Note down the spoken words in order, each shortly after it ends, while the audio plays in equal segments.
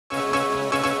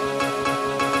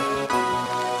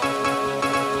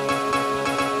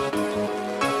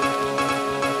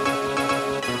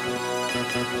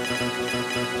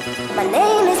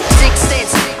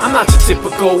not your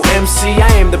typical MC. I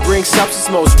aim to bring substance,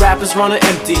 most rappers running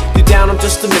empty. Deep down I'm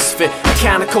just a misfit, a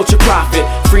counterculture prophet.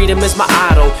 Freedom is my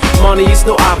idol, money is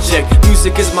no object.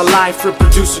 Music is my life, for a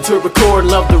producer to record.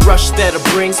 Love the rush that it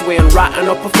brings when writing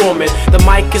or performing. The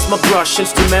mic is my brush,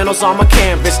 instrumentals on my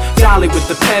canvas. Dolly with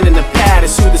the pen and the pad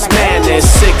is who this man is.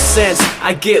 6 cents,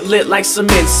 I get lit like some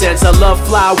incense. I love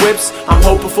fly whips, I'm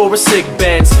hoping for a sick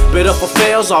Benz. But if it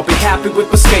fails, I'll be happy with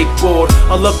my skateboard.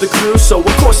 I love the crew, so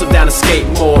of course I'm down to skate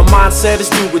more. My mindset is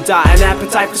do or die, an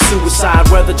appetite for suicide.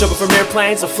 Whether jumping from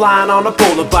airplanes or flying on a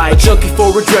bowler bike. A junkie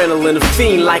for adrenaline, a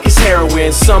fiend like it's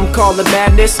heroin. Some call it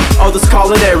madness, others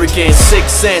call it arrogance.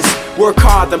 6 cents, work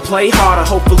hard then play harder.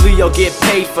 Hopefully you'll get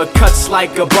paid for cuts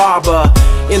like a barber.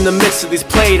 In the midst of these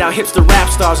played out hipster rap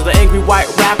stars, are the angry white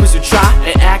rappers who try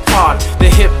and act hard. The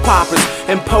hip hoppers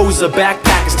and poser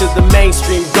backpackers to the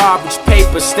mainstream garbage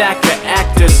paper stacker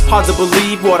actors. Hard to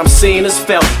believe what I'm seeing is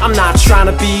felt. I'm not trying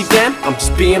to be them, I'm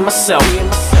just being myself.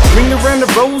 Ring around the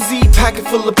rosy, pocket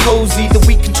full of posy. The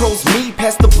weed controls me,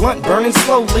 past the blunt burning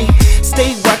slowly.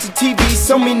 Stay watching TV,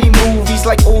 so many movies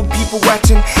like old people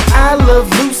watching I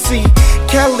Love Lucy.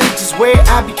 College is where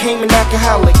I became an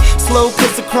alcoholic. Slow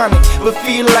cause of chronic, but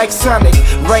feel like Sonic.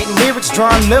 Writing lyrics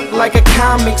drawn up like a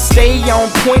comic. Stay on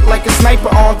point like a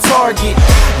sniper on target.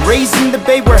 Raising the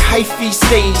bay where hyphy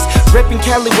stays. Reppin'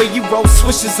 Cali where you roll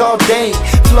swishes all day.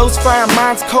 Flows fire,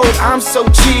 mine's cold, I'm so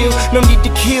chill. No need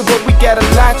to kill, but we got a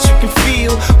lot you can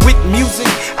feel. With music,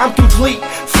 I'm complete.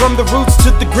 From the roots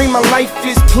to the green, my life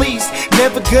is pleased.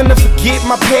 Never gonna forget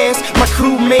my past, my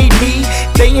crew made me.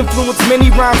 They influenced many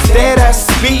rhymes that I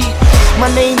speak.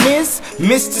 My name is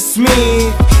Mr.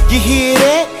 Smith. You hear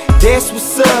that? That's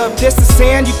what's up. That's the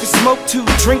sound you can smoke to,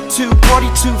 drink to, party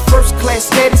to. First class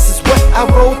status is what I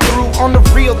roll through. On the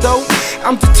real though,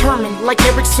 I'm determined like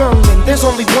Eric Sermon. There's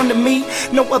only one of me,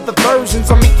 no other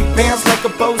versions. I'll make you bounce like a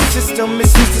bow system.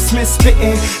 It's Mr. Smith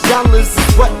spittin'. Dollars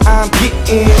is what I'm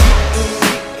getting.